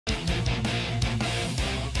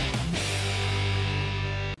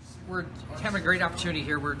we're having a great opportunity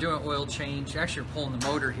here. We're doing oil change. Actually, we're pulling the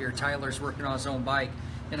motor here. Tyler's working on his own bike.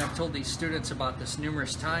 And I've told these students about this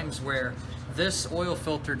numerous times where this oil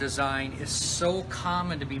filter design is so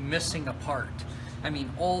common to be missing a part. I mean,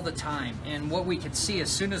 all the time. And what we could see as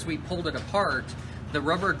soon as we pulled it apart, the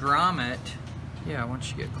rubber grommet, yeah, once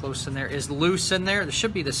you get close in there, is loose in there. There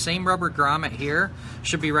should be the same rubber grommet here.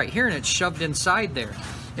 Should be right here, and it's shoved inside there.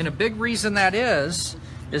 And a big reason that is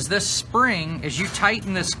this spring, as you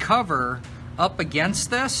tighten this cover up against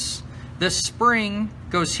this spring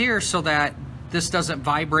goes here so that this doesn't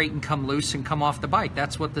vibrate and come loose and come off the bike.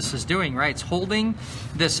 That's what this is doing, right? It's holding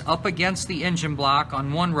this up against the engine block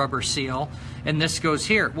on one rubber seal, and this goes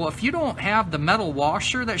here. Well, if you don't have the metal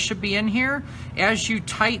washer that should be in here, as you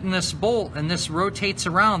tighten this bolt and this rotates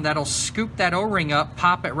around, that'll scoop that O-ring up,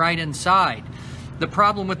 pop it right inside. The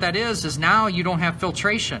problem with that is now you don't have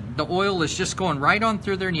filtration. The oil is just going right on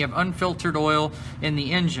through there, and you have unfiltered oil in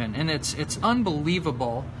the engine. And it's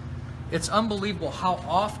unbelievable. It's unbelievable how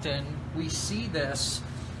often we see this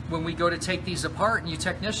when we go to take these apart. And you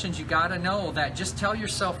technicians, you gotta know that. Just tell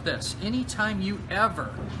yourself this: anytime you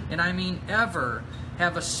ever, and I mean ever,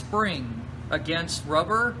 have a spring against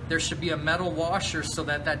rubber, there should be a metal washer so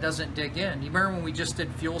that that doesn't dig in. You remember when we just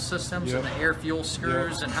did fuel systems and the air fuel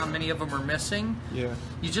screws and how many of them are missing? Yeah.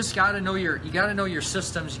 You just got to know your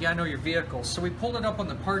systems. You got to know your vehicles. So we pulled it up on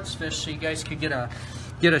the parts fish so you guys could get a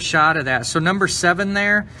shot of that. So number 7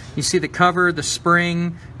 there, you see the cover, the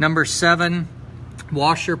spring. Number 7,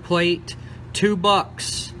 washer plate,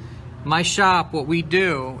 $2. My shop, what we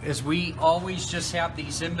do is we always just have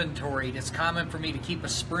these inventoried. It's common for me to keep a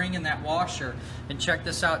spring in that washer. And check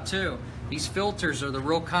this out too. These filters are the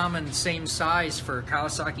real common same size for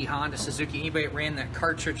Kawasaki, Honda, Suzuki, anybody that ran that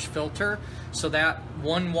cartridge filter. So that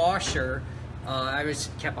one washer, I always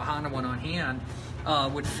kept a Honda one on hand,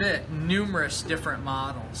 would fit numerous different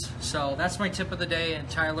models. So that's my tip of the day. And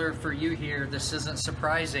Tyler, for you here, this isn't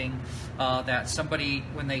surprising that somebody,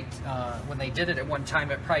 when they did it at one time,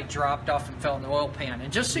 it probably dropped off and fell in the oil pan.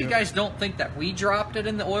 And just so you guys don't think that we dropped it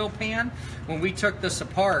in the oil pan, when we took this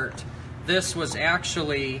apart, this was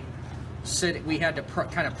actually we had to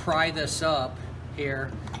kind of pry this up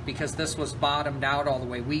here because this was bottomed out all the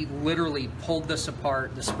way. We literally pulled this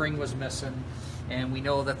apart. The spring was missing, and we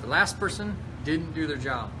know that the last person didn't do their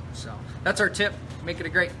job. So that's our tip. Make it a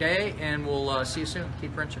great day, and we'll see you soon.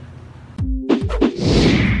 Keep wrenching.